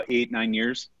8, 9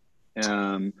 years.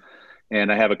 And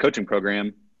I have a coaching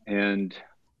program, and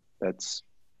that's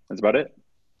about it.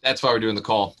 That's why we're doing the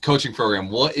call. Coaching program.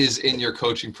 What is in your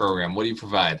coaching program? What do you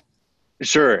provide?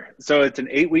 Sure. So it's an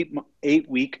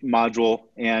 8-week module,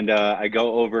 and I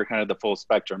go over kind of the full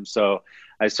spectrum. So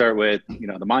I start with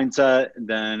the mindset,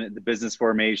 then the business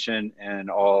formation, and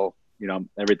all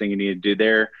everything you need to do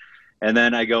there, and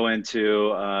then I go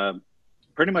into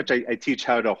pretty much I teach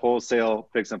how to wholesale,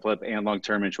 fix and flip, and long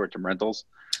term and short term rentals,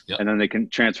 Yep. and then they can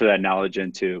transfer that knowledge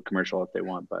into commercial if they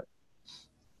want. But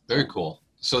very cool.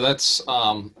 So that's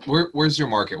where's your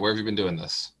market? Where have you been doing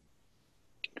this?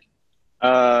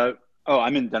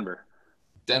 I'm in Denver.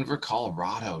 Denver,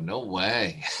 Colorado. No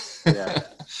way. Yeah.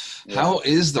 How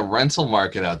is the rental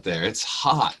market out there? It's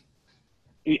hot.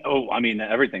 Oh, I mean,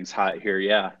 everything's hot here.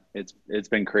 Yeah. It's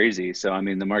been crazy. So, I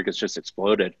mean, the market's just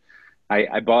exploded.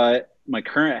 I bought my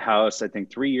current house, I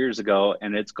think 3 years ago,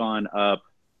 and it's gone up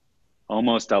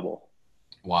almost double.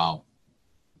 Wow.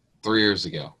 3 years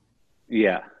ago.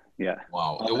 Yeah. Yeah.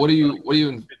 Wow. What do you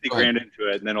 50 grand into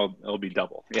it, and then it'll be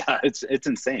double. Yeah. It's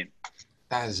insane.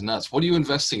 That is nuts. What are you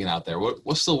investing in out there?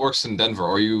 What still works in Denver?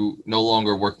 Or are you no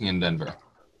longer working in Denver?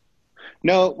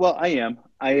 No, well, I am.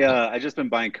 I just been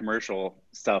buying commercial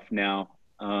stuff now.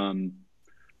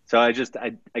 So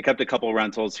I kept a couple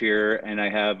rentals here, and I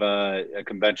have a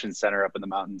convention center up in the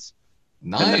mountains.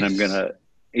 Nice. And then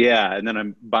and then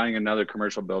I'm buying another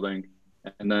commercial building.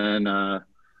 And then other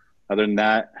than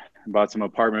that, I bought some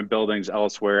apartment buildings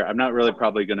elsewhere. I'm not really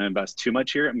probably going to invest too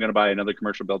much here. I'm going to buy another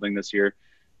commercial building this year.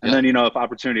 And then, if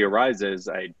opportunity arises,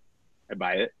 I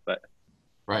buy it. But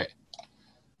right.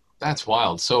 That's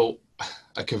wild. So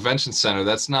a convention center,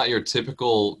 that's not your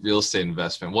typical real estate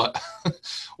investment. What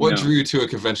drew you to a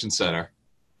convention center?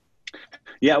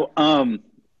 Yeah.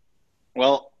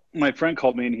 Well, my friend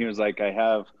called me and he was like, I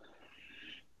have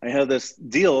this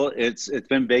deal. It's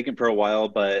been vacant for a while,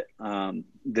 but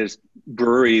this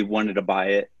brewery wanted to buy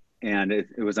it, and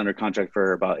it was under contract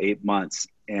for about 8 months.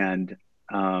 And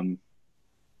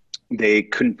they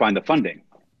couldn't find the funding,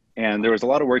 and there was a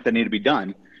lot of work that needed to be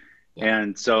done. Yeah.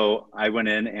 And so I went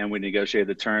in and we negotiated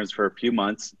the terms for a few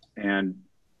months, and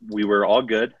we were all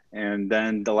good. And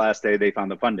then the last day they found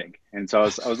the funding. And so I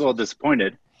was a little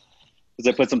disappointed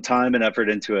because I put some time and effort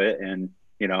into it, and,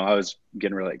 I was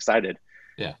getting really excited.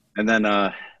 Yeah. And then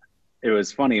it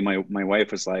was funny. My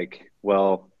wife was like,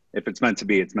 well, if it's meant to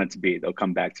be, it's meant to be. They'll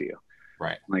come back to you.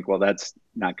 Right. I'm like, well, that's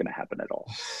not going to happen at all.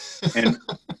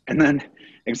 And then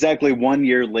exactly 1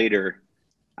 year later,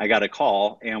 I got a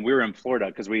call, and we were in Florida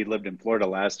because we lived in Florida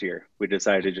last year. We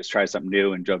decided to just try something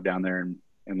new and drove down there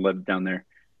and lived down there.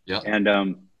 Yeah. And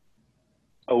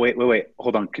oh wait,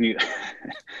 hold on. Can you?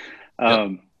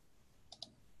 I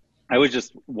was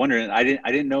just wondering. I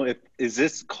didn't know is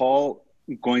this call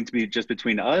going to be just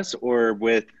between us, or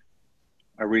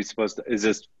are we supposed to? Is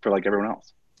this for like everyone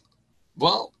else?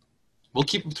 Well, we'll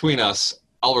keep it between us.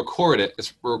 I'll record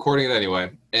it. We're recording it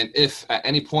anyway. And if at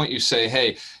any point you say,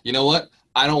 hey, you know what?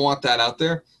 I don't want that out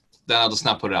there, then I'll just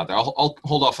not put it out there. I'll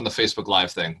hold off on the Facebook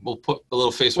Live thing. We'll put a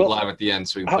little Facebook Live at the end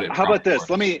so we can put it. How about this?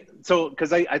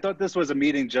 Because I thought this was a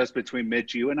meeting just between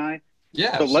Mitch, you and I.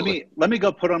 Yeah. So let me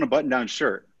go put on a button-down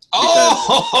shirt.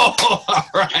 Oh, all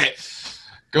right.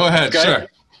 Go ahead. Okay. Sure.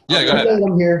 Yeah, go ahead.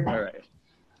 I'm here. All right.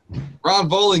 Ron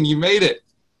Bowling, you made it.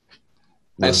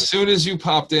 As soon as you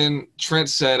popped in, Trent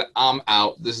said, I'm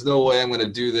out. There's no way I'm going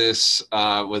to do this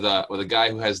with a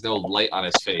guy who has no light on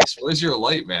his face. Where's your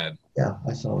light, man? Yeah,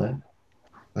 I saw that.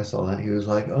 He was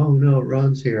like, oh, no,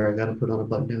 Ron's here. I got to put on a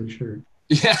button-down shirt.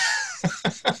 Yeah.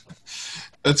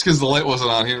 That's because the light wasn't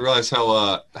on. He didn't realize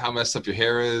how messed up your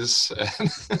hair is.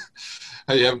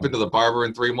 How you haven't been to the barber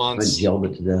in 3 months. I yelled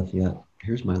it to death, yeah.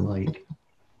 Here's my light.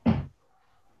 I'm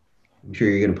sure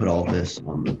you're going to put all this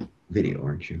on the video,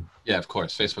 aren't you? Yeah, of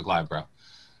course. Facebook Live, bro.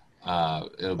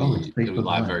 It'll be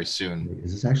live very soon.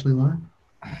 Is this actually live?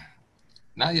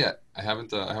 Not yet. I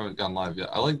haven't gone live yet.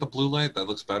 I like the blue light. That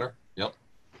looks better. Yep.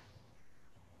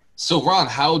 So, Ron,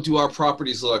 how do our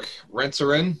properties look? Rents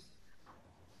are in?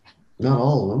 Not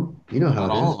all of them. You know how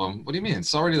Not all of them. What do you mean?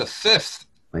 It's already the 5th.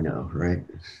 I know, right?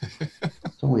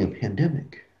 It's only a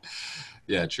pandemic.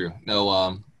 Yeah, true.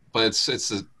 No, but it's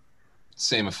the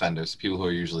same offenders, people who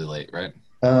are usually late, right?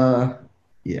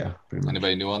 Yeah, pretty much.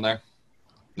 Anybody new on there?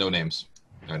 No names.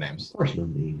 No names. Of course, no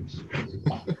names.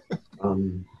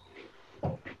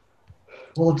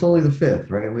 Well, it's only the 5th,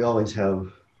 right? We always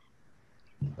have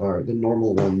the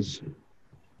normal ones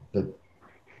that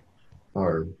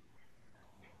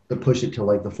push it to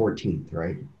like the 14th,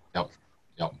 right? Yep.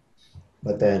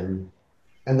 But then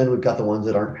we've got the ones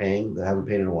that aren't paying, that haven't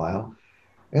paid in a while.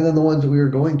 And then the ones that we were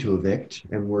going to evict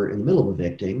and were in the middle of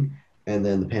evicting, and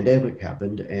then the pandemic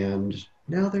happened, and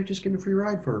now they're just getting a free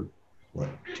ride for what,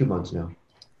 2 months now.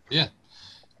 Yeah.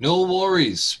 No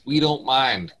worries. We don't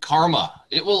mind. Karma.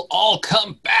 It will all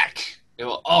come back. It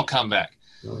will all come back.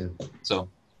 Oh, yeah. So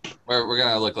we're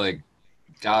going to look like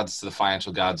gods to the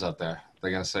financial gods out there.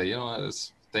 They're going to say, you know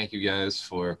what, thank you guys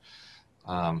for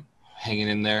hanging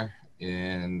in there.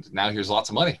 And now here's lots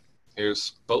of money.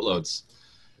 Here's boatloads.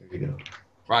 There you go.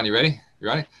 Ron, you ready? You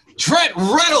ready? Trent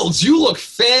Reynolds, you look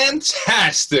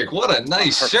fantastic. What a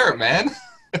nice shirt, man.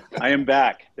 I am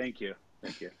back. Thank you.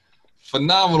 Thank you.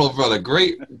 Phenomenal, brother.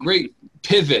 Great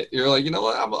pivot. You're like, you know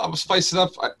what? I'm gonna spice it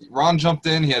up. Ron jumped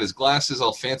in. He had his glasses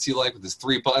all fancy like with his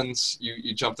 3 buttons.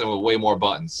 You jumped in with way more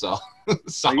buttons. So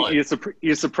solid.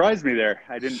 You surprised me there.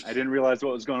 I didn't realize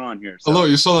what was going on here. So. Hello,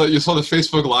 you saw the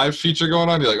Facebook Live feature going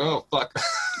on. You're like, oh fuck.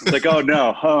 It's like, oh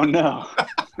no. Hold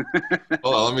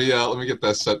on, let me get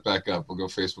that set back up. We'll go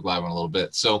Facebook Live in a little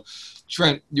bit. So,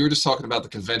 Trent, you were just talking about the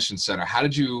convention center. How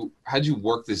did you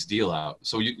work this deal out?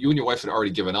 So you and your wife had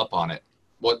already given up on it.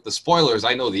 What the spoilers?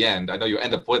 I know the end. I know you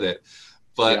end up with it,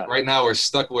 but right now we're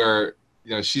stuck where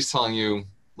she's telling you,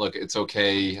 look, it's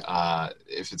okay.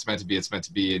 If it's meant to be, it's meant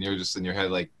to be, and you're just in your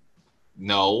head like,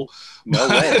 no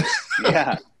way.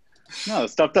 Yeah, no,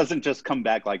 stuff doesn't just come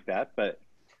back like that. But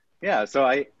yeah, so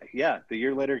the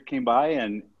year later came by,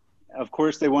 and of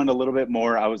course they wanted a little bit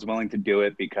more. I was willing to do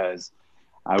it because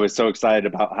I was so excited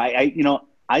about,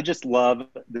 I just love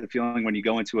the feeling when you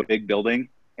go into a big building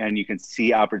and you can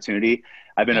see opportunity.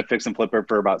 I've been a fix and flipper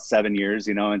for about 7 years,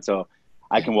 and so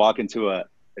I can walk into a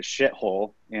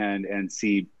shithole and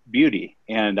see beauty.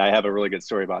 And I have a really good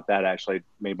story about that. Actually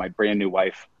made my brand new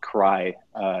wife cry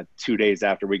 2 days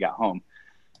after we got home.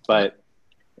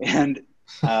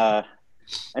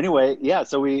 Anyway, yeah,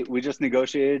 so we just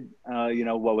negotiated,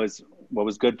 what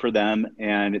was good for them,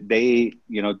 and they,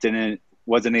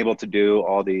 wasn't able to do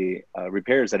all the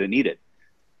repairs that it needed.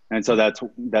 And so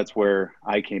that's where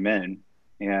I came in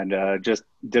and just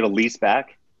did a lease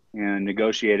back and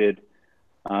negotiated.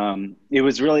 It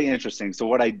was really interesting. So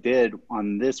what I did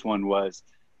on this one was,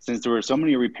 since there were so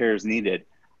many repairs needed,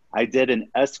 I did an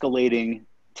escalating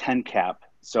 10 cap.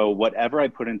 So whatever I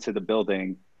put into the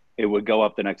building, it would go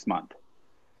up the next month.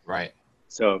 Right.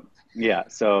 So yeah,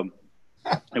 so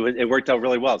it worked out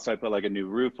really well. So I put like a new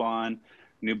roof on,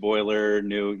 new boiler,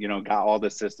 got all the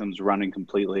systems running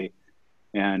completely,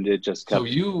 and it just kept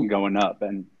going up.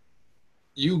 And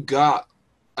you got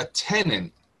a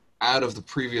tenant out of the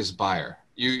previous buyer.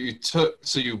 You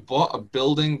bought a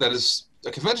building that is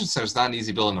a convention center is not an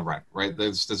easy building to rent, right?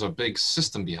 There's a big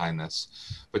system behind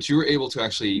this, but you were able to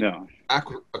actually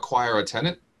acquire a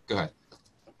tenant. Go ahead.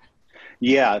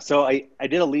 Yeah, so I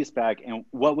did a lease back, and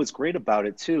what was great about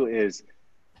it too is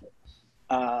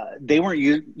they weren't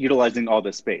utilizing all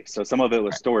the space. So some of it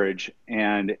was storage,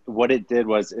 and what it did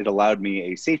was it allowed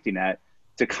me a safety net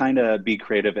to kind of be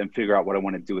creative and figure out what I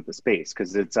want to do with the space,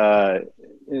 because it's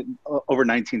over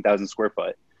 19,000 square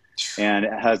foot, and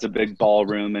it has a big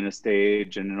ballroom and a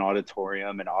stage and an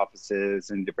auditorium and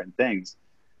offices and different things.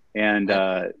 And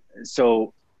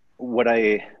so what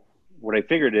I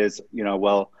figured is,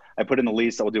 I put in the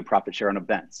lease, I'll do profit share on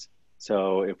events.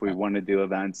 So if we want to do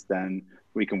events, then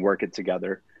we can work it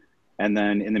together. And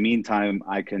then in the meantime,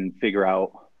 I can figure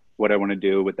out what I want to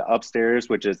do with the upstairs,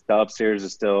 is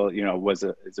still,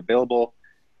 is available.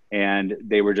 And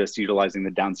they were just utilizing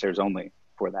the downstairs only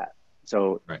for that.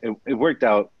 So it worked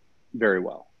out very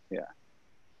well. Yeah.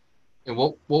 And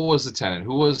what was the tenant?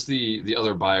 Who was the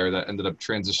other buyer that ended up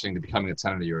transitioning to becoming a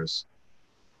tenant of yours?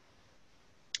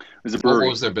 It was a brewery.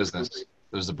 What was their business?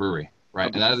 It was the brewery,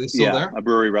 right? And are they still there? A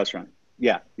brewery restaurant.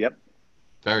 Yeah. Yep.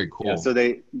 Very cool. Yeah, so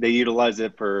they utilize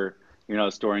it for,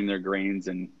 storing their grains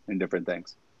and different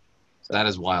things. So. That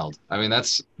is wild. I mean,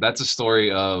 that's a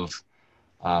story of,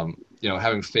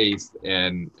 having faith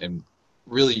and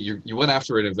really you went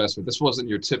after an investment. This wasn't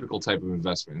your typical type of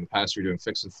investment. In the past, you're doing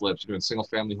fix and flips. You're doing single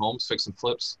family homes, fix and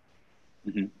flips.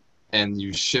 Mm-hmm. And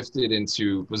you shifted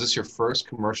into, was this your first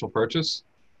commercial purchase?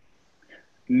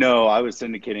 No, I was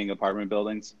syndicating apartment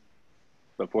buildings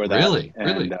before that. Really?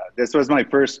 This was my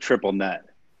first triple net.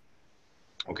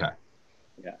 Okay.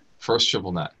 Yeah. First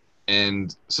triple net.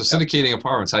 And so syndicating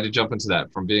apartments, how did you jump into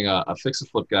that from being a fix and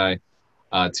flip guy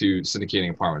to syndicating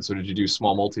apartments? So did you do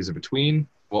small multis in between?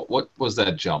 What was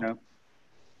that jump? No.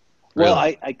 Well,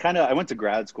 I went to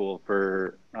grad school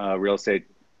for real estate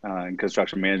and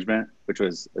construction management, which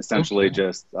was essentially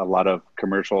just a lot of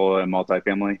commercial and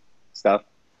multifamily stuff.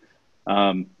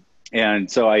 And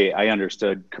so I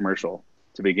understood commercial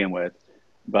to begin with,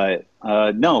 but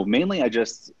no, mainly I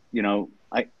just,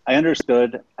 I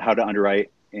understood how to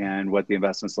underwrite. and what the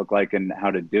investments look like and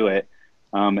how to do it.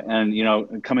 And, you know,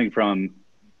 coming from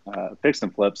fix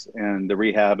and flips and the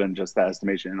rehab and just the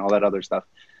estimation and all that other stuff,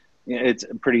 it's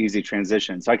a pretty easy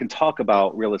transition. So I can talk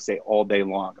about real estate all day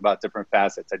long, about different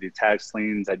facets. I do tax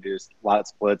liens, I do lot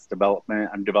splits,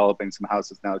 development. I'm developing some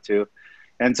houses now too.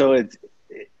 And so it's,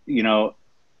 you know,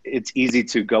 it's easy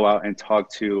to go out and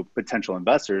talk to potential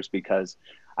investors because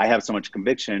I have so much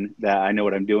conviction that I know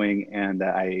what I'm doing and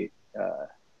that I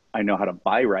know how to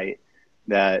buy right,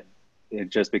 that it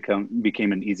just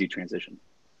became an easy transition.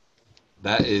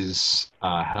 That is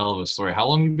a hell of a story. How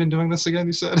long have you been doing this again,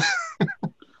 you said?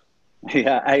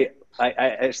 Yeah,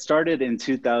 I started in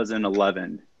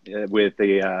 2011 with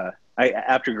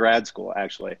after grad school,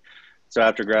 actually. So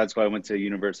after grad school, I went to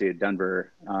University of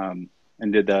Denver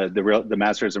and did the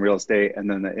master's in real estate and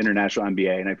then the international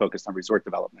MBA, and I focused on resort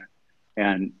development.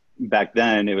 And back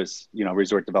then it was, you know,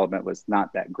 resort development was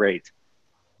not that great.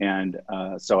 And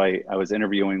so I was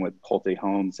interviewing with Pulte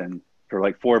Homes and for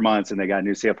like 4 months, and they got a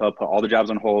new CFO, put all the jobs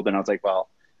on hold. And I was like, well,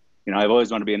 you know, I've always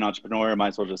wanted to be an entrepreneur. I might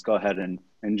as well just go ahead and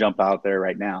jump out there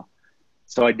right now.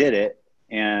 So I did it.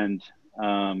 And,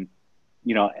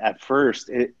 you know, at first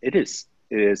it is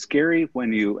scary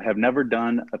when you have never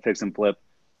done a fix and flip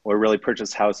or really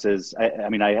purchased houses. I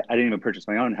mean, I didn't even purchase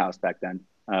my own house back then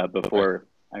before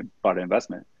I bought an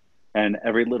investment. And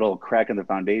every little crack in the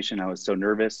foundation, I was so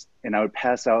nervous and I would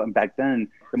pass out. And back then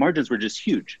the margins were just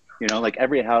huge. You know, like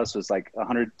every house was like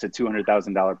 $100,000 to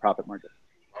 $200,000 profit margin.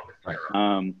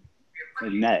 Right.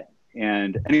 Net.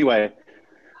 And anyway,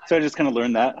 so I just kind of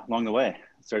learned that along the way.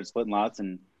 I started splitting lots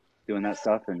and doing that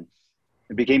stuff, and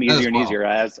it became easier and easier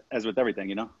as with everything,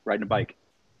 you know, riding a bike.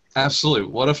 Absolutely.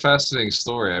 What a fascinating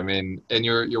story. I mean, and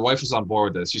your wife was on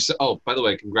board with this. You said, oh, by the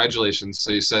way, congratulations.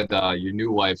 So you said your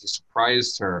new wife, you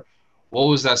surprised her. What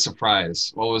was that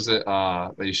surprise? What was it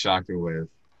that you shocked her with?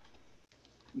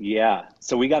 Yeah.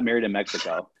 So we got married in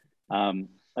Mexico. Nice.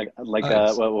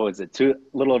 What was it? A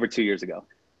little over 2 years ago.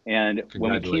 And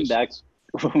when we came back,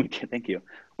 thank you.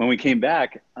 When we came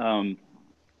back,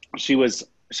 she was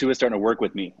starting to work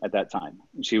with me at that time.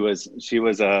 She was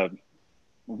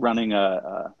running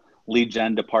a lead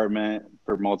gen department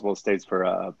for multiple states for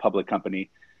a public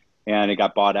company, and it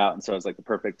got bought out. And so it was like the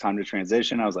perfect time to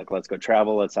transition. I was like, let's go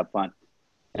travel, let's have fun.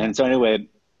 And so anyway,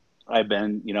 I've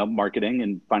been, you know, marketing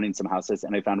and finding some houses,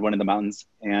 and I found one in the mountains,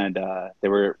 and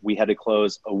we had to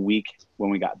close a week when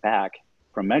we got back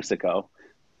from Mexico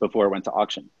before it went to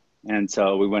auction. And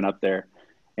so we went up there,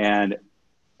 and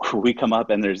we come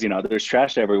up, and there's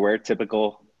trash everywhere,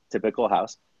 typical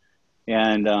house.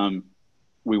 And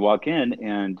we walk in,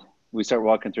 and we start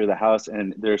walking through the house,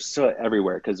 and there's soot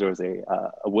everywhere because there was a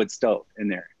wood stove in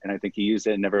there, and I think he used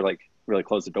it and never like really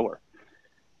closed the door.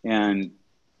 And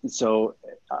so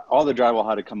all the drywall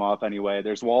had to come off anyway.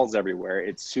 There's walls everywhere.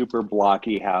 It's super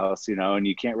blocky house, you know, and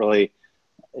you can't really,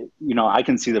 you know, I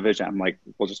can see the vision. I'm like,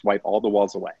 we'll just wipe all the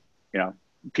walls away, you know,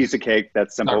 piece of cake.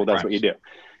 That's simple. That's what you do.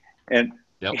 And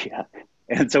yeah.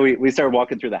 And so we started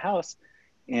walking through the house,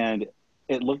 and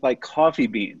it looked like coffee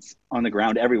beans on the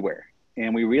ground everywhere.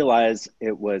 And we realized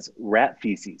it was rat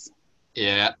feces.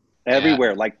 Yeah.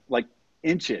 Everywhere, like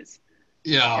inches.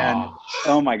 Yeah. And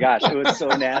oh my gosh, it was so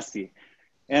nasty.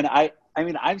 And I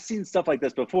mean, I've seen stuff like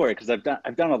this before because I've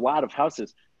done a lot of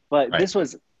houses, but this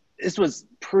was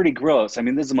pretty gross. I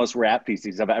mean, this is the most rat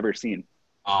feces I've ever seen.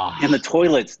 And the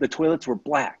toilets were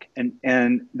black,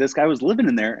 and this guy was living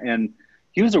in there, and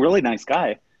he was a really nice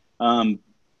guy.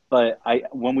 But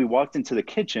when we walked into the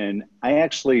kitchen, I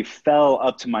actually fell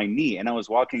up to my knee, and I was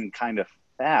walking kind of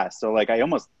fast. So like I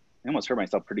almost hurt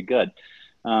myself pretty good.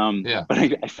 But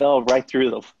I fell right through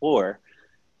the floor,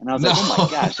 and I was like, oh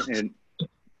my gosh. And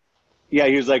yeah,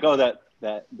 he was like, oh,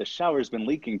 that the shower's been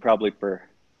leaking probably for,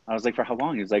 I was like, for how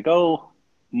long? He was like, oh,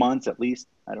 months at least.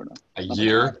 I don't know. A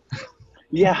year?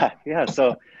 Yeah.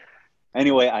 So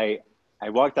anyway, I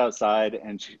walked outside,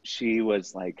 and she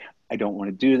was like, I don't want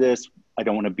to do this. I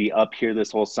don't want to be up here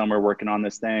this whole summer working on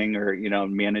this thing or, you know,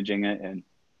 managing it. And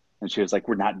she was like,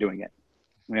 we're not doing it.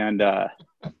 And I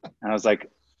was like,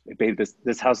 babe,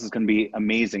 this house is going to be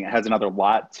amazing. It has another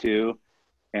lot too.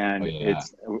 And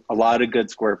it's a lot of good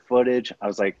square footage. I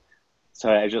was like, so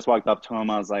I just walked up to him.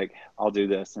 I was like, I'll do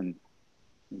this. And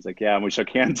he was like, yeah. And we shook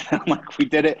hands. I'm like, we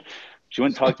did it. She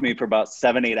went and talked to me for about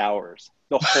 7-8 hours,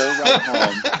 the whole ride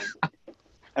home.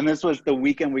 And this was the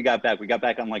weekend we got back. We got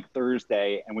back on like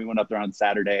Thursday, and we went up there on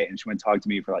Saturday, and she went and talked to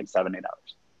me for like 7-8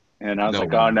 hours. And I was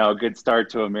oh no, good start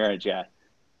to a marriage. Yeah.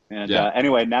 And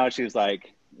anyway, now she's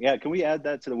like, yeah, can we add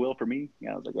that to the will for me?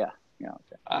 Yeah. I was like, yeah.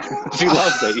 Okay. She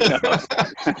loves it, you know.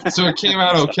 So it came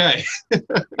out okay.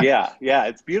 Yeah,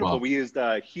 it's beautiful. We used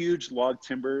huge log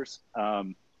timbers.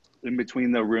 in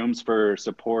between the rooms for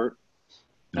support.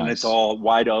 And Nice. it's all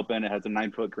wide open. It has a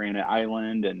 9-foot granite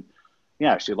island, and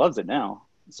yeah, she loves it now.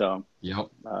 So, Yep.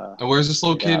 And where's this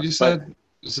located? yeah, You but said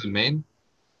this is in Maine.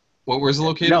 Where's it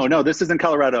located? no, this is in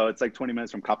Colorado. It's like 20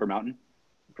 minutes from Copper Mountain,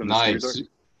 from the ski resort. Nice.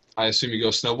 I assume you go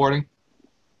snowboarding.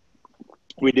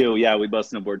 We do, yeah. We both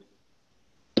snowboard.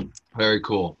 Very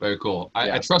cool. Very cool. I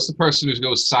Yeah. trust the person who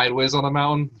goes sideways on a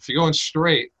mountain. If you're going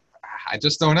straight, I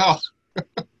just don't know.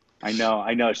 I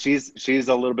know. She's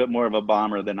a little bit more of a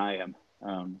bomber than I am.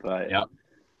 But Yep.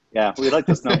 yeah, we like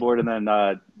to snowboard, and then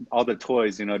all the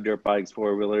toys, dirt bikes,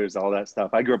 4-wheelers, all that stuff.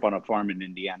 I grew up on a farm in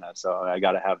Indiana, so I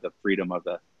got to have the freedom of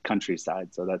the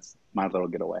countryside. So that's my little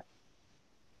getaway.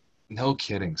 No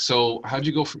kidding. So how'd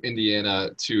you go from Indiana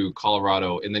to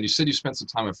Colorado? And then you said you spent some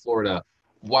time in Florida.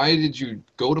 Why did you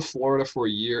go to Florida for a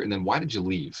year? And then why did you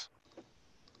leave?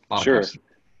 Sure.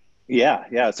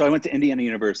 Yeah. So I went to Indiana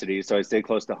University, so I stayed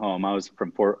close to home. I was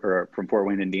from Fort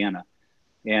Wayne, Indiana.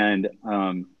 And,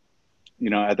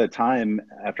 at the time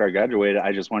after I graduated,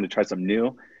 I just wanted to try something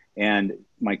new. And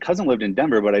my cousin lived in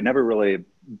Denver, but I'd never really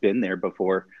been there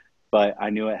before. But I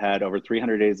knew it had over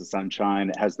 300 days of sunshine.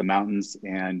 It has the mountains,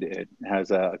 and it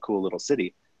has a cool little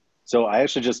city. So I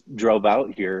actually just drove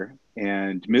out here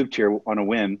and moved here on a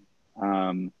whim,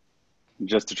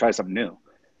 just to try something new,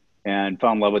 and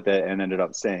fell in love with it and ended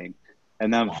up staying.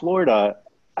 And then Florida,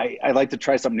 I like to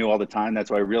try something new all the time. That's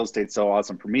why real estate's so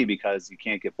awesome for me, because you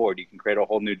can't get bored. You can create a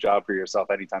whole new job for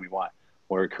yourself anytime you want,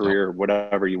 or a career, or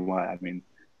whatever you want. I mean,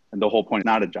 and the whole point is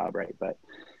not a job, right? But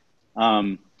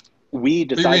we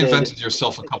decided— You reinvented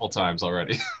yourself a couple times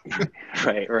already.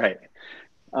 Right.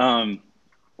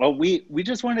 Well, we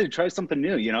just wanted to try something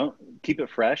new, keep it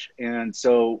fresh. And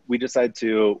so we decided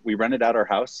we rented out our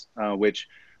house, which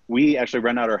we actually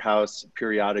rent out our house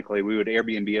periodically. We would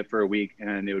Airbnb it for a week,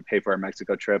 and it would pay for our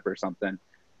Mexico trip or something.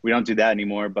 We don't do that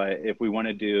anymore. But if we want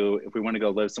to go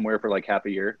live somewhere for like half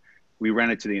a year, we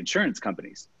rent it to the insurance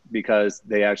companies, because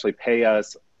they actually pay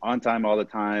us on time all the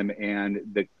time, and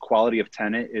the quality of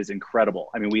tenant is incredible.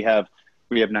 I mean, we have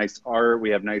nice art, we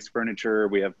have nice furniture,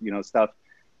 we have stuff,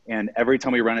 and every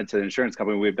time we rent it to the insurance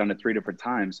company, we've done it 3 different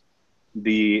times,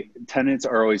 the tenants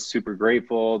are always super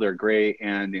grateful. They're great,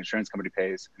 and the insurance company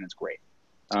pays, and it's great.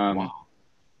 Wow.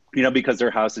 Because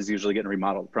their house is usually getting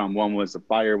remodeled from— one was a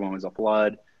fire, one was a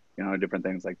flood, different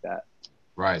things like that.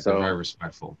 Right. So, they're very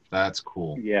respectful. That's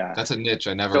cool. Yeah. That's a niche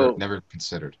I never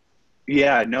considered.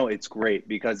 Yeah, no, it's great,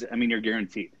 because you're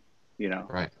guaranteed,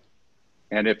 Right.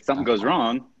 And if something goes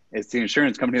wrong, it's the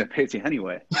insurance company that pays you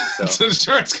anyway. So It's an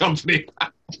insurance company.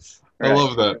 I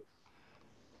love that.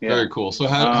 Yeah. Very cool. So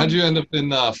how'd you end up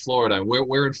in Florida?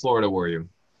 Where in Florida were you?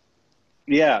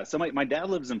 Yeah. So my dad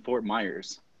lives in Fort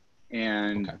Myers.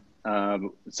 And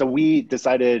so we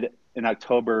decided in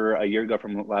October, a year ago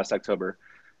from last October,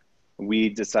 we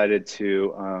decided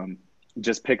to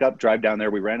just drive down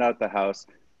there. We ran out the house.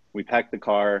 We packed the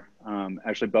car,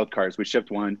 actually both cars. We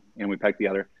shipped one and we packed the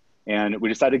other. And we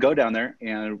decided to go down there,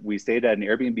 and we stayed at an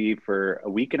Airbnb for a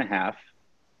week and a half.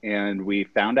 And we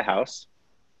found a house,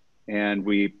 and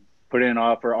we put in an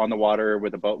offer on the water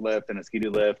with a boat lift and a ski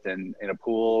lift and a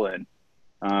pool. And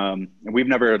we've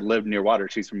never lived near water.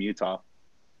 She's from Utah.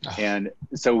 And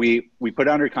so we put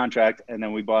under contract, and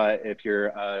then we bought— if you're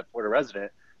a Florida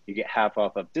resident, you get half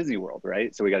off of Disney World,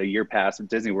 right? So we got a year pass of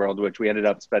Disney World, which we ended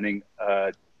up spending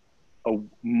a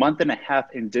month and a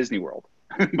half in Disney World.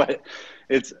 But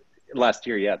it's last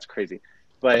year. Yeah, it's crazy.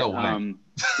 But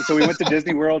so we went to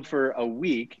Disney World for a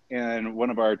week, and one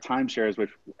of our timeshares, which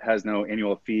has no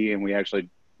annual fee, and we actually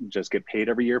just get paid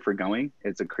every year for going.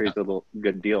 It's a crazy little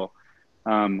good deal.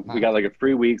 We got like a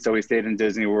free week. So we stayed in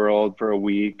Disney World for a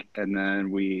week, and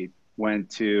then we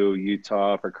went to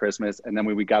Utah for Christmas. And then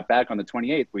when we got back on the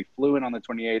 28th, we flew in on the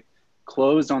 28th,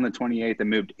 closed on the 28th, and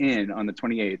moved in on the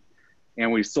 28th.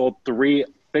 And we sold 3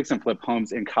 fix and flip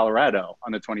homes in Colorado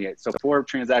on the 28th. So 4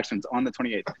 transactions on the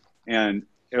 28th. And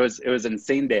it was an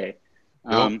insane day.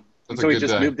 So we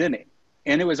just moved in,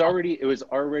 and it was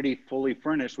already fully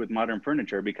furnished with modern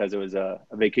furniture, because it was a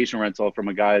vacation rental from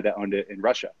a guy that owned it in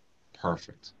Russia.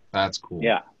 Perfect. That's cool.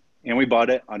 Yeah. And we bought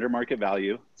it under market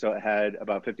value. So it had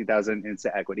about 50,000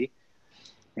 instant equity,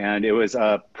 and it was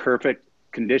a perfect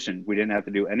condition. We didn't have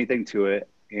to do anything to it,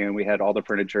 and we had all the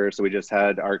furniture. So we just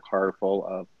had our car full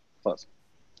of clothes.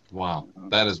 Wow.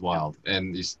 That is wild.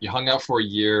 And you hung out for a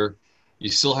year. You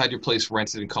still had your place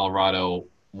rented in Colorado.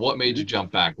 What made you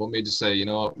jump back? What made you say, you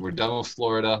know what, we're done with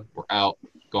Florida, we're out,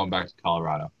 going back to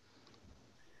Colorado?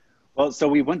 Well, so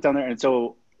we went down there, and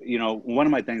so, one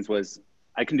of my things was,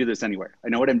 I can do this anywhere. I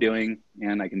know what I'm doing,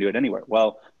 and I can do it anywhere.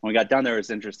 Well, when we got down there, it was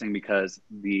interesting, because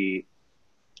the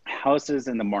houses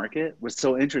in the market was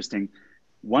so interesting.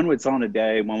 One would sell in a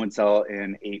day, one would sell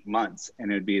in 8 months,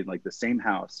 and it'd be like the same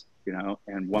house, you know,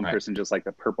 and one Right. person just like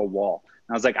the purple wall.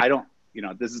 And I was like, I don't, you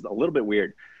know, this is a little bit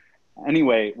weird.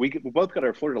 Anyway, we both got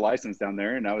our Florida license down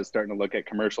there, and I was starting to look at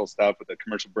commercial stuff with a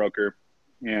commercial broker,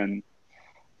 and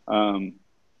um,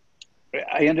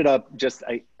 I ended up just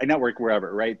I network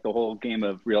wherever, right? The whole game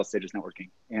of real estate is networking,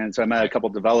 and so I met a Right. couple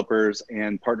developers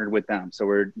and partnered with them. So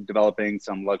we're developing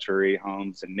some luxury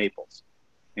homes in Naples,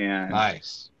 and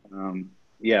Nice. um,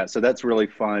 yeah, so that's really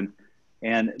fun.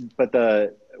 And but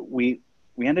we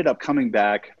ended up coming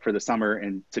back for the summer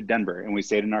and to Denver, and we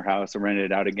stayed in our house and rented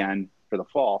it out again for the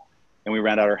fall, and we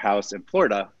rent out our house in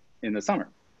Florida in the summer,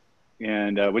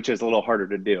 and which is a little harder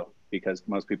to do because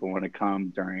most people want to come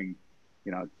during,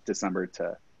 you know, December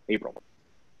to April.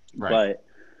 Right. But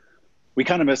we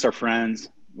kind of miss our friends.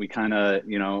 We kind of,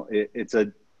 you know, it's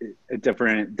a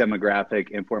different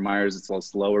demographic in Fort Myers. It's a little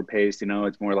slower paced. You know,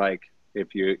 it's more like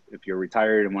if you're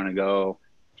retired and want to go,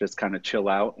 just kind of chill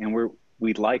out. And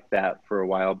we like that for a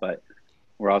while, but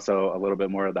we're also a little bit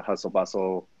more of the hustle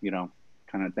bustle, you know,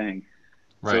 kind of thing.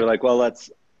 So we're Right. like, well, let's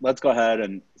go ahead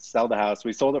and sell the house.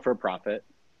 We sold it for a profit.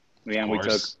 Of And we took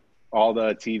course. all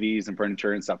the TVs and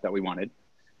furniture and stuff that we wanted,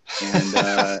 and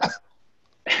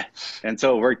and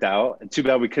so it worked out. Too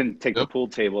bad we couldn't take the Yep. pool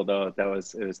table though. It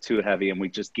was too heavy, and we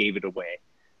just gave it away.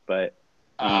 But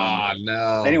um, Ah,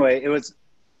 no. anyway, it was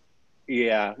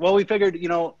yeah. Well, we figured, you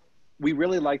know, we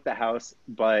really liked the house,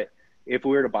 but if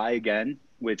we were to buy again,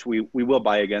 which we will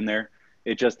buy again there,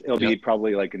 it'll be Yep.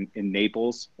 probably like in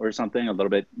Naples or something, a little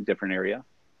bit different area.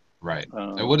 Right.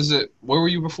 And Um, what is it? Where were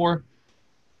you before?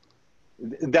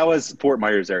 that was Fort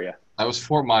Myers area. I was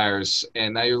Fort Myers,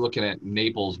 and now you're looking at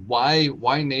Naples. Why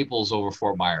Naples over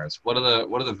Fort Myers? What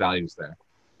are the values there?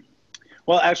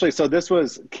 Well, actually, so this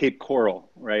was Cape Coral,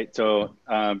 right? So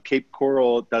Cape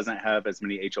Coral doesn't have as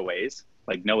many HOAs,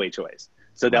 like no HOAs.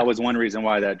 So that Right. was one reason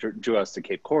why that drew us to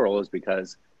Cape Coral, is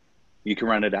because you can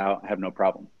rent it out, have no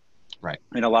problem. Right.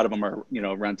 And a lot of them are, you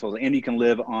know, rentals, and you can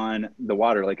live on the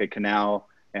water, like a canal,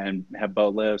 and have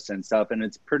boat lifts and stuff, and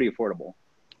it's pretty affordable.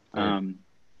 Very Um,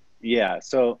 yeah.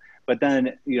 So, but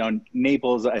then, you know,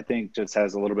 Naples, I think, just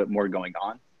has a little bit more going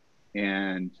on,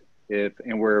 and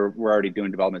we're already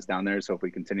doing developments down there, so if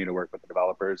we continue to work with the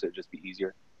developers, it'd just be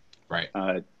easier. right.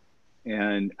 Uh,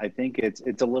 and I think it's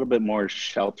a little bit more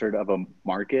sheltered of a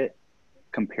market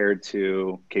compared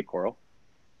to Cape Coral.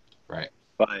 Right.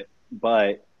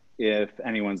 But if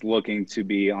anyone's looking to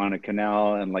be on a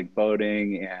canal and like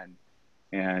boating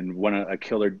and want a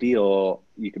killer deal,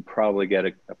 you could probably get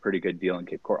a pretty good deal in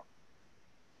Cape Coral.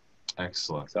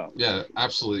 Excellent. So Yeah,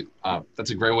 absolutely. That's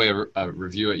a great way to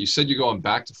review it. You said you're going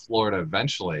back to Florida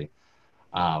eventually.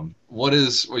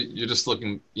 You're just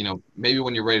looking, you know, maybe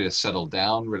when you're ready to settle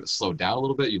down, ready to slow down a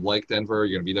little bit, you like Denver,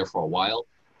 you're going to be there for a while.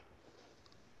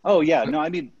 oh yeah, no, I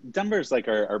mean Denver's like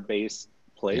our base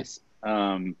Yeah. place.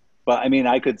 But I mean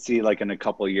I could see like in a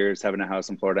couple of years having a house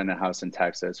in Florida and a house in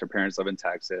Texas. Her parents live in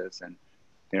Texas, and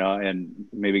you know, and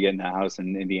maybe getting a house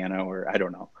in Indiana, or I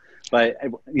don't know. But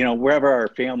you know, wherever our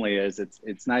family is,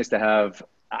 it's nice to have.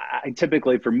 I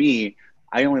typically, for me,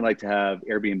 I only like to have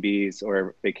Airbnbs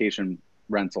or vacation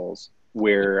rentals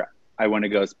where I want to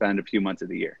go spend a few months of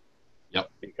the year, Yep.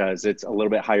 because it's a little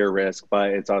bit higher risk, but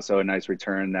it's also a nice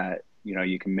return that, you know,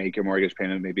 you can make your mortgage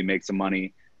payment, maybe make some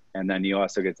money, and then you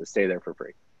also get to stay there for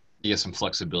free. You get some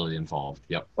flexibility involved.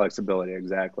 Yep. Flexibility,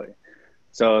 exactly.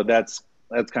 So that's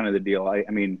kind of the deal. I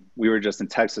mean, we were just in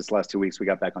Texas last 2 weeks. We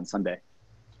got back on Sunday,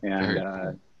 and Very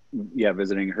cool. yeah,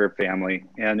 visiting her family,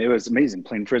 and it was amazing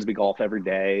playing frisbee golf every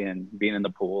day and being in the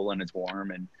pool, and it's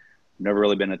warm, and never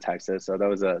really been to Texas, so that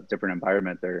was a different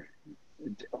environment there,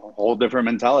 a whole different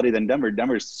mentality than Denver.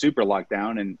 Denver's super locked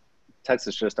down, and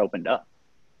Texas just opened up.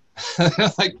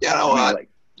 Like, you know I mean, what? like,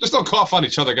 Just don't cough on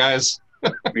each other, guys.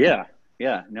 yeah,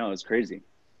 yeah, no, it's crazy,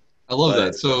 I love that.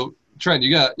 but So, Trent,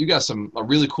 you got a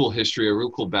really cool history, a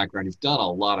real cool background. You've done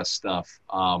a lot of stuff.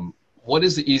 What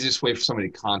is the easiest way for somebody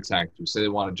to contact you? Say they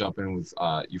want to jump in with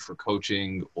you for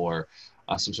coaching or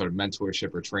some sort of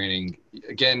mentorship or training.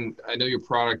 Again, I know your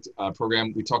product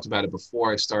program. We talked about it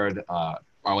before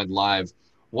I went live.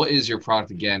 What is your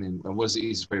product again, and what is the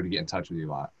easiest way to get in touch with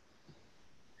you on it?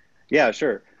 yeah,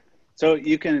 sure. So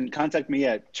you can contact me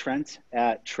at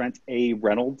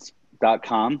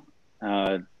trentareynolds.com.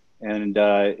 Uh, and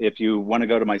if you want to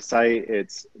go to my site,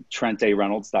 it's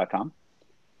trentareynolds.com.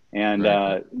 And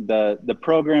Very cool. the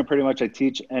program, pretty much, I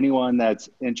teach anyone that's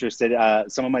interested.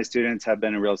 Some of my students have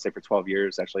been in real estate for 12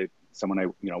 years. Actually, someone I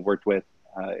worked with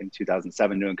in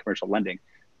 2007 doing commercial lending.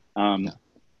 Yeah. Um,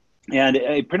 And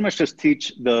I pretty much just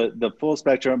teach the full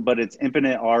spectrum, but it's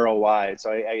infinite ROI.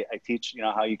 So I teach,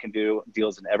 how you can do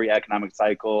deals in every economic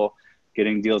cycle,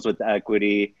 getting deals with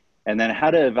equity, and then how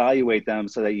to evaluate them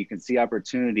so that you can see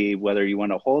opportunity, whether you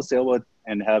want to wholesale with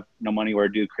and have no money, or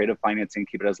do creative financing,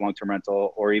 keep it as long-term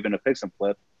rental, or even a fix and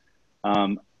flip.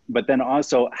 But then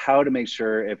also how to make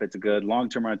sure if it's a good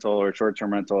long-term rental or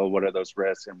short-term rental, what are those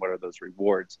risks and what are those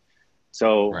rewards?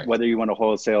 So Right. whether you want to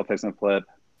wholesale, fix and flip,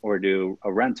 or do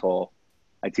a rental,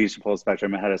 I teach the full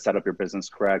spectrum and how to set up your business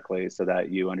correctly so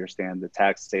that you understand the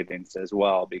tax savings as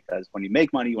well. Because when you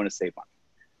make money, you want to save money.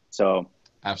 So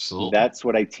Absolutely. that's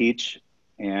what I teach.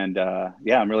 And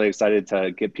yeah, I'm really excited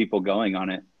to get people going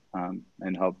on it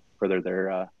and help further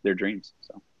their dreams.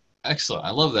 So Excellent.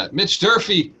 I love that. Mitch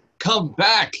Durfee, come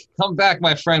back. Come back,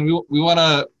 my friend. We want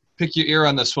to pick your ear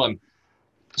on this one.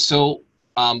 So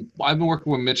I've been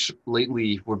working with Mitch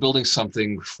lately. We're building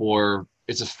something for,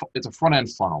 it's a front end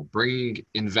funnel, bringing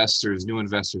investors, new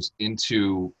investors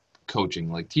into coaching,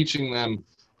 like teaching them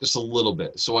just a little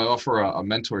bit. So I offer a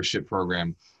mentorship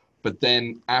program, but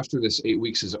then after this 8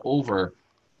 weeks is over,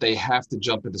 they have to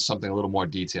jump into something a little more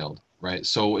detailed, right?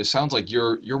 So it sounds like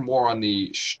you're more on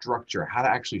the structure, how to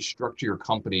actually structure your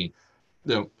company.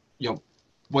 You know,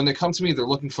 when they come to me, they're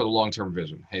looking for the long-term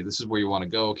vision. Hey, this is where you want to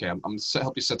go. Okay, I'm going to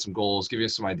help you set some goals, give you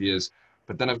some ideas,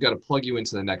 but then I've got to plug you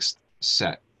into the next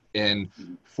set. And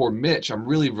for Mitch, I'm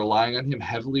really relying on him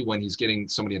heavily when he's getting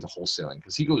somebody into wholesaling,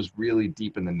 because he goes really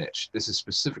deep in the niche. This is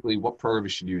specifically what program you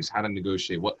should use, how to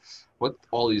negotiate, what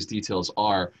all these details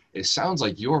are. It sounds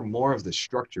like you're more of the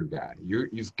structure guy.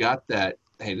 You've got that,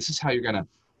 hey, this is how you're going to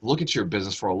look at your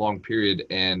business for a long period,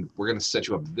 and we're going to set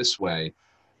you up this way.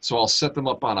 So I'll set them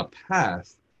up on a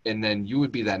path, and then you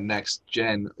would be that next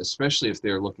gen, especially if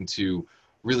they're looking to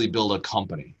really build a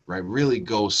company, right? Really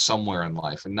go somewhere in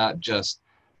life and not just,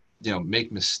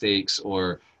 make mistakes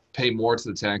or pay more to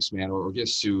the tax man, or get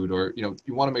sued, or, you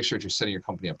want to make sure that you're setting your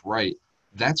company up right.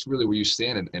 That's really where you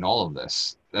stand in all of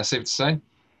this. That's safe to say?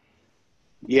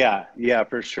 yeah,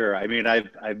 for sure. I mean,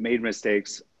 I've made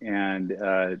mistakes, and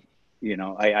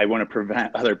I want to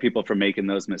prevent other people from making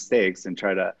those mistakes and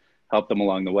try to help them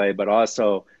along the way. But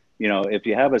also, if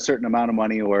you have a certain amount of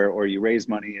money, or you raise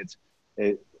money,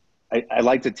 I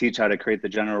like to teach how to create the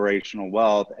generational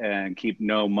wealth and keep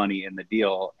no money in the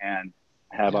deal and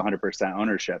have Yeah, 100%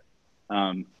 ownership.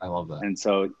 I love that. And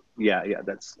so, yeah,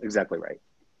 that's exactly right.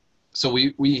 So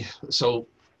so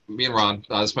me and Ron,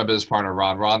 this is my business partner,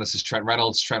 Ron. Ron, this is Trent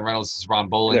Reynolds. Trent Reynolds, this is Ron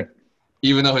Bowling. There.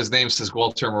 Even though his name says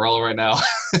Walter Morello right now.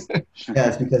 Yeah,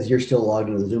 it's because you're still logged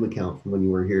into the Zoom account from when you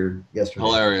were here yesterday.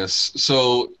 Hilarious.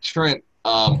 So Trent,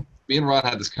 me and Ron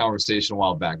had this conversation a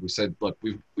while back. We said, look,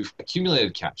 we've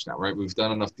accumulated cash now, right? We've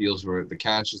done enough deals where the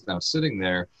cash is now sitting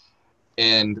there,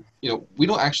 and we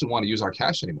don't actually want to use our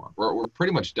cash anymore. We're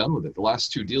pretty much done with it. The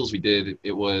last two deals we did,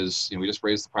 it was we just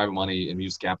raised the private money and we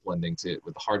used gap lending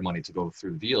with the hard money to go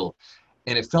through the deal,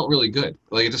 and it felt really good.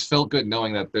 Like, it just felt good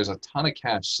knowing that there's a ton of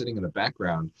cash sitting in the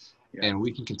background, Yeah, and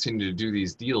we can continue to do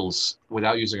these deals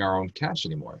without using our own cash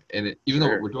anymore. And even though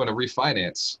sure. we're doing a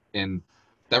refinance, and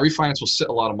that refinance will sit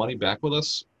a lot of money back with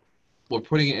us, we're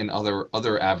putting it in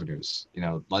other avenues,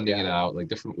 lending Yeah, it out, like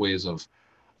different ways of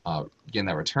getting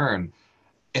that return.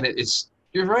 And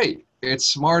you're right. It's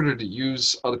smarter to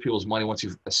use other people's money once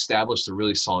you've established a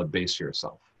really solid base for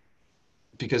yourself,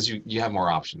 because you have more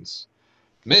options.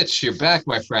 Mitch, you're back,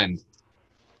 my friend.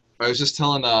 I was just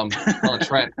telling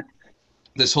Trent,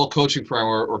 this whole coaching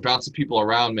program, we're bouncing people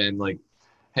around, man. Like,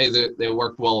 hey, they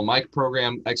worked well in my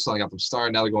program. Excellent, I got them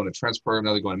started. Now they're going to Trent's program.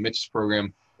 Now they're going to Mitch's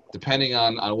program, depending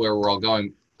on where we're all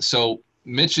going. So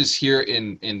Mitch is here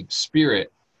in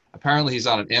spirit. Apparently, he's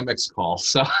on an Amex call.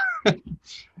 So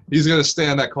he's going to stay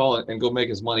on that call and go make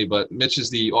his money. But Mitch is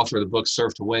the author of the book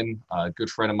Serve to Win.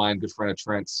 Good friend of mine, good friend of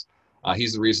Trent's.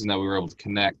 He's the reason that we were able to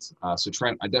connect. So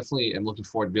Trent, I definitely am looking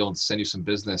forward to be able to send you some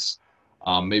business.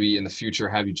 Maybe in the future,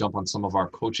 have you jump on some of our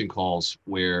coaching calls,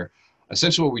 where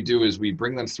essentially what we do is we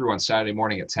bring them through on Saturday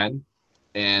morning at 10.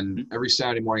 And every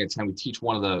Saturday morning at 10, we teach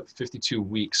one of the 52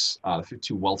 weeks, the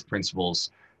 52 wealth principles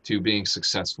to being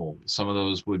successful. Some of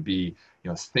those would be,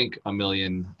 think a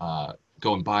million,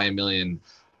 go and buy a million.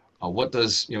 What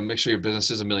does, make sure your business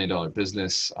is $1 million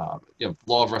business,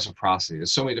 law of reciprocity.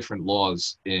 There's so many different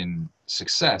laws in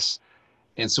success.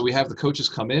 And so we have the coaches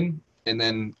come in, and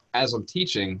then as I'm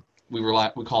teaching, we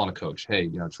call on a coach. Hey,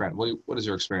 Trent, what is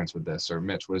your experience with this? Or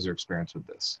Mitch, what is your experience with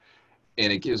this?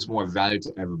 And it gives more value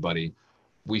to everybody.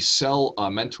 We sell a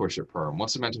mentorship program.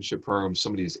 Once the mentorship program,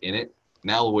 somebody's in it,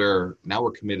 now we're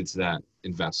committed to that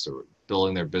investor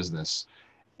building their business.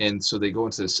 And so they go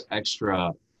into this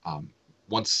extra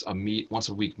once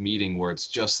a week meeting where it's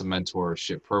just the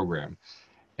mentorship program.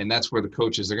 And that's where the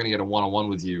coaches, they're going to get a one-on-one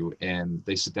with you, and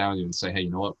they sit down with you and say, hey, you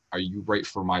know what, are you right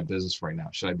for my business right now?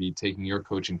 Should I be taking your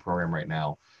coaching program right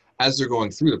now? As they're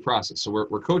going through the process. So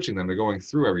we're coaching them. They're going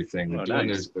through everything. They're doing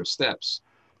their steps.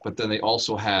 But then they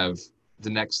also have the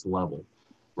next level,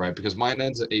 right? Because mine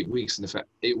ends at 8 weeks. And if at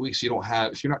 8 weeks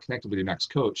if you're not connected with your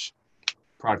next coach,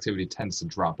 productivity tends to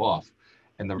drop off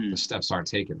and the steps aren't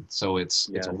taken. So it's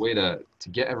a way to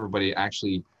get everybody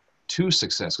actually to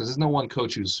success, because there's no one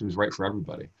coach who's right for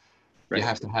everybody. Right. You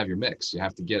have to have your mix. You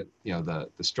have to get, the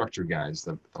structure guys,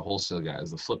 the wholesale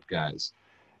guys, the flip guys.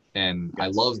 And I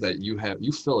love that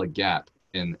you fill a gap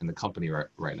in the company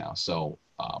right now. So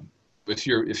if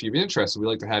you're interested, we'd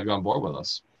like to have you on board with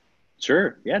us.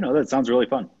 Sure. Yeah, no, that sounds really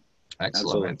fun.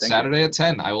 Excellent, man. Saturday at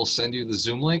 10, I will send you the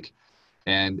Zoom link.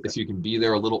 And if you can be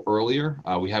there a little earlier,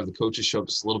 we have the coaches show up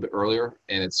just a little bit earlier,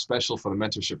 and it's special for the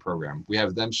mentorship program. We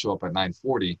have them show up at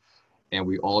 9:40, and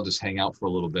we all just hang out for a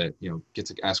little bit, get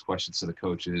to ask questions to the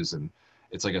coaches. And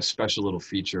it's like a special little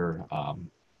feature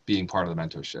being part of the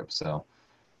mentorship. So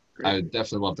great. I would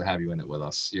definitely love to have you in it with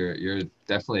us. You're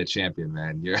definitely a champion,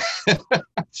 man. You're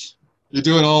you're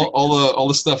doing all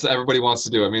the stuff that everybody wants to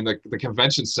do. I mean, the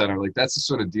convention center, like that's the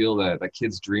sort of deal that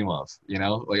kids dream of,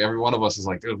 like every one of us is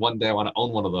like, dude, one day I want to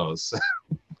own one of those.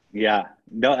 Yeah,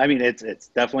 no, I mean, it's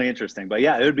definitely interesting, but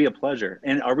yeah, it would be a pleasure.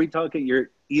 And are we talking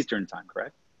your Eastern time,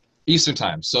 correct? Eastern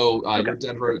time. So you're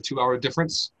Denver, a 2-hour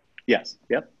difference? Yes.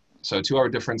 Yep. So 2-hour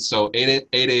difference. So 8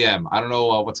 a.m. I don't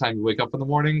know what time you wake up in the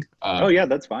morning. Oh yeah,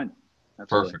 that's fine.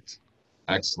 Absolutely. Perfect.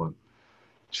 Excellent.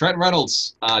 Trent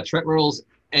Reynolds.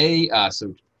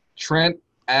 So Trent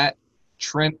at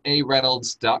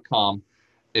TrentAReynolds.com.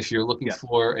 If you're looking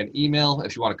for an email,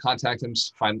 if you want to contact him,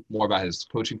 find more about his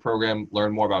coaching program,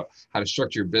 learn more about how to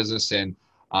structure your business, and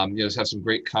just have some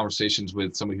great conversations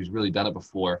with somebody who's really done it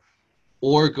before.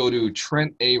 Or go to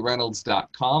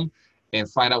TrentAReynolds.com and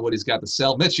find out what he's got to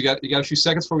sell. Mitch, you got a few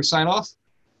seconds before we sign off?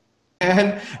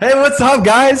 And hey, what's up,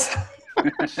 guys?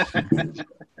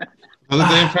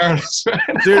 Another day in paradise.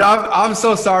 Dude, I'm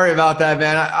so sorry about that,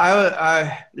 man.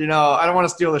 I don't want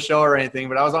to steal the show or anything,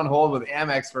 but I was on hold with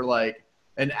Amex for like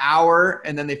an hour,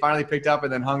 and then they finally picked up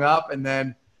and then hung up, and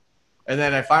then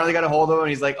I finally got a hold of him, and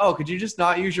he's like, "Oh, could you just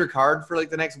not use your card for like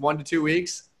the next 1 to 2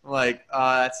 weeks?" I'm like,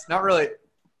 it's not really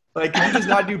like, can you just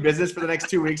not do business for the next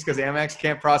 2 weeks because Amex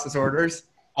can't process orders?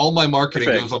 All my marketing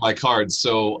goes on my cards,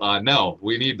 so no,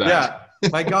 we need that. Yeah,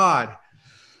 my God.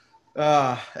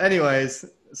 Anyways.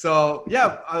 So,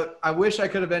 yeah, I wish I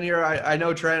could have been here. I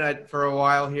know Trent for a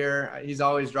while here. He's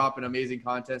always dropping amazing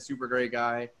content, super great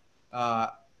guy.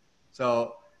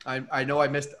 So I know I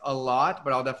missed a lot,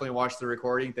 but I'll definitely watch the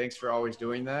recording. Thanks for always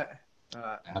doing that.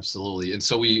 Absolutely. And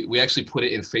so we actually put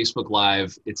it in Facebook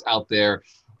Live. It's out there.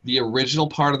 The original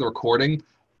part of the recording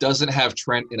doesn't have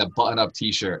Trent in a button-up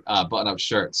t-shirt, button-up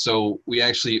shirt. So we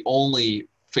actually only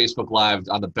Facebook Live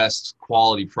on the best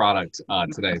quality product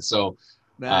today. So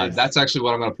nice. That's actually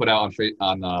what I'm going to put out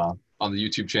on the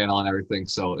YouTube channel and everything.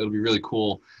 So it'll be really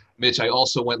cool. Mitch, I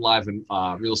also went live in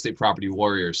Real Estate Property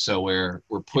Warriors. So we're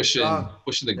pushing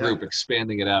the group,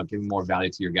 expanding it out, giving more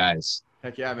value to your guys.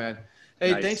 Heck yeah, man.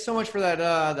 Hey, nice. Thanks so much for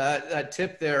that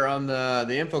tip there on the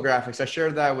infographics. I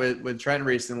shared that with Trent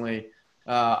recently.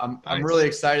 I'm really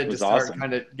excited to start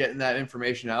kind of getting that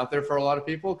information out there for a lot of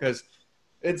people, because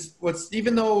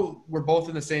even though we're both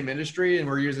in the same industry and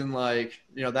we're using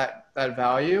that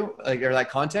value, or that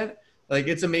content,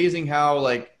 it's amazing how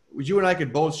you and I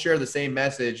could both share the same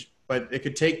message, but it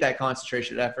could take that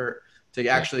concentration effort to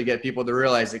actually get people to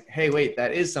realize hey, wait,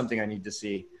 that is something I need to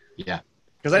see. Yeah.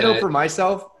 Because I know for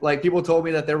myself, people told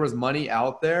me that there was money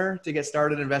out there to get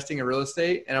started investing in real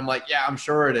estate. And I'm like, yeah, I'm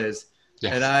sure it is.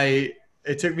 Yes. And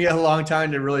it took me a long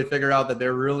time to really figure out that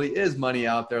there really is money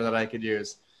out there that I could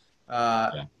use.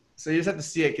 So you just have to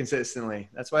see it consistently.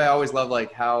 That's why I always love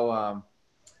how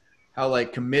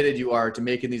committed you are to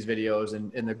making these videos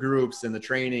and the groups and the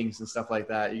trainings and stuff like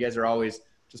that. You guys are always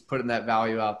just putting that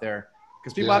value out there,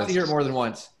 because people have to hear it more than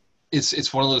once.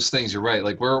 It's one of those things. You're right.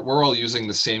 We're all using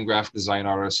the same graphic design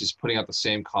artist. He's putting out the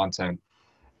same content,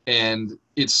 and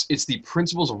it's the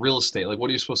principles of real estate. What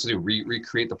are you supposed to do?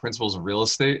 Recreate the principles of real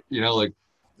estate?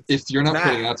 If you're not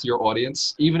putting it out to your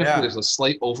audience, even if there's a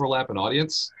slight overlap in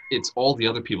audience, it's all the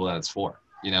other people that it's for.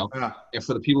 And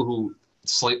for the people who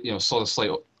saw the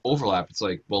slight overlap, it's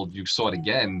like, well, you saw it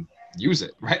again, use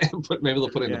it, right? But maybe they'll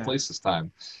put it into place this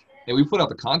time. And we put out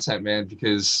the content, man,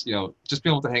 because, just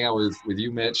being able to hang out with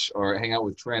you, Mitch, or hang out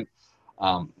with Trent,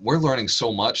 we're learning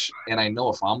so much. And I know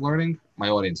if I'm learning, my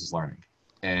audience is learning.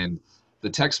 And the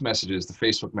text messages, the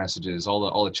Facebook messages,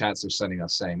 all the chats they're sending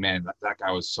us saying, man, that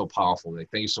guy was so powerful. Like,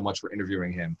 thank you so much for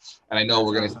interviewing him. And I know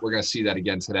we're gonna see that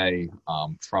again today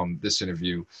from this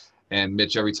interview. And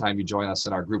Mitch, every time you join us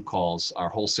in our group calls, our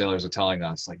wholesalers are telling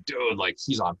us, like, dude, like,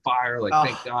 he's on fire. Like,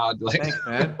 thank God. Like, thanks,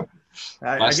 man.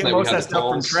 I get most of that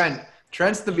stuff from Trent.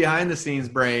 Trent's the behind the scenes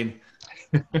brain.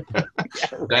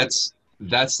 That's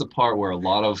the part where a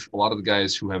lot of the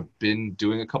guys who have been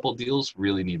doing a couple of deals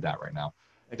really need that right now.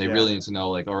 They really need to know,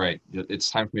 like, all right, it's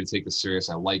time for me to take this serious.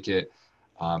 I like it.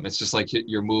 It's just like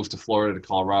your move to Florida to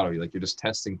Colorado. You're just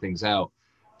testing things out.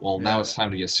 Well, now it's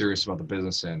time to get serious about the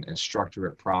business and structure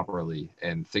it properly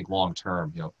and think long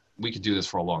term. We could do this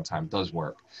for a long time. It does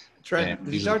work. Trent,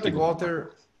 did you talk to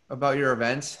Walter about your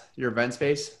event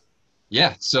space?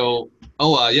 Yeah. So,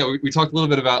 we talked a little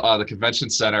bit about the convention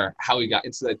center, how we got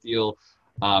into that deal.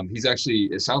 He's actually,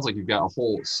 it sounds like you've got a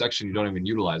whole section you don't even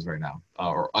utilize right now,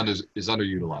 or is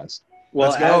underutilized.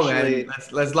 Well, let's go, man.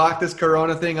 Let's lock this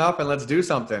Corona thing up and let's do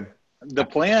something. The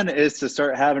plan is to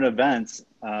start having events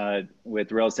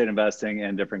with real estate investing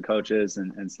and different coaches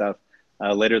and stuff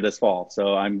later this fall.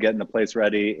 So I'm getting the place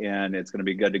ready and it's going to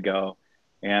be good to go.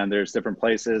 And there's different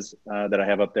places that I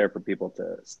have up there for people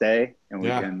to stay, and we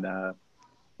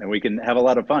can have a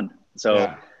lot of fun.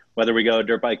 So whether we go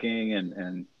dirt biking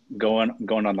and going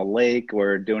on the lake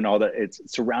or doing all that, it's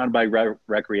surrounded by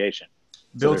recreation.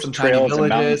 Build some tiny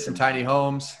villages, some tiny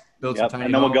homes. And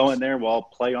then we'll go in there, we'll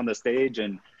play on the stage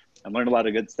and learn a lot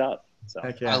of good stuff. So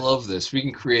I love this. We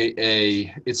can create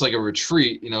it's like a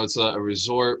retreat, it's a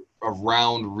resort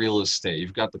around real estate.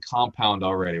 You've got the compound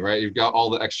already, right? You've got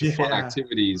all the extra fun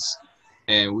activities,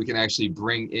 and we can actually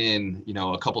bring in,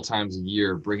 a couple times a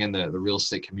year, bring in the real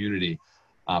estate community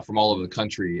from all over the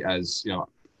country. As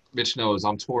Mitch knows,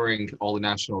 I'm touring all the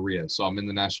national RIA. So I'm in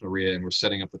the national RIA and we're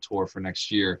setting up the tour for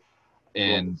next year.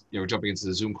 And, we're jumping into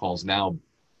the Zoom calls now,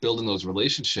 building those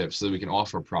relationships so that we can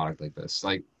offer a product like this.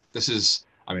 Like, this is,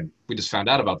 we just found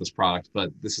out about this product, but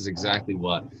this is exactly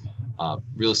what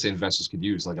real estate investors could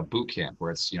use, like a boot camp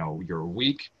where it's, you're a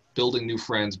week building new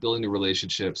friends, building new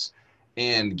relationships,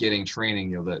 and getting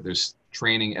training. There's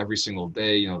training every single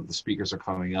day. The speakers are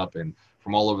coming up and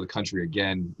from all over the country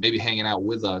again, maybe hanging out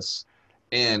with us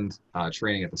and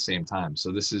training at the same time.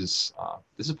 So this is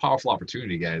a powerful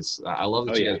opportunity, guys. I love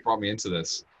that you guys brought me into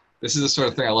this. This is the sort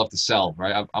of thing I love to sell,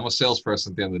 right? I'm a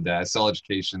salesperson at the end of the day. I sell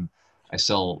education. I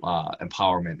sell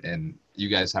empowerment, and you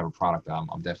guys have a product that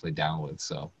I'm definitely down with.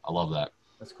 So I love that.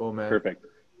 That's cool, man. Perfect.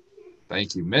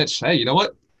 Thank you, Mitch. Hey, you know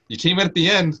what? You came in at the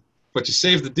end, but you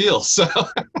saved the deal. So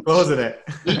wasn't it?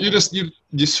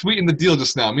 you sweetened the deal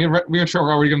just now. Me and Trent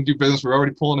were already going to do business. We're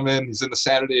already pulling him in. He's in the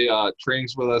Saturday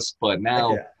trainings with us, but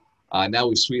now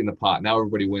we sweeten the pot. Now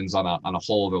everybody wins on a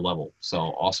whole other level. So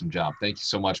awesome job. Thank you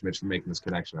so much, Mitch, for making this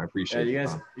connection. I appreciate it.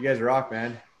 You guys rock,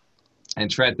 man. And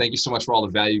Trent, thank you so much for all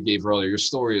the value you gave earlier. Your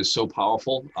story is so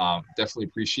powerful. Definitely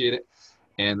appreciate it.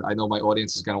 And I know my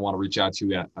audience is going to want to reach out to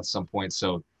you at some point.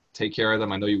 So take care of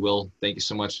them. I know you will. Thank you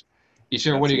so much. Each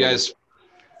and every one of you guys,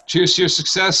 cheers to your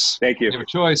success. Thank you. You have a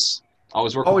choice.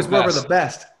 Always work for the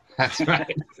best. That's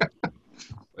right.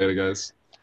 Later, guys.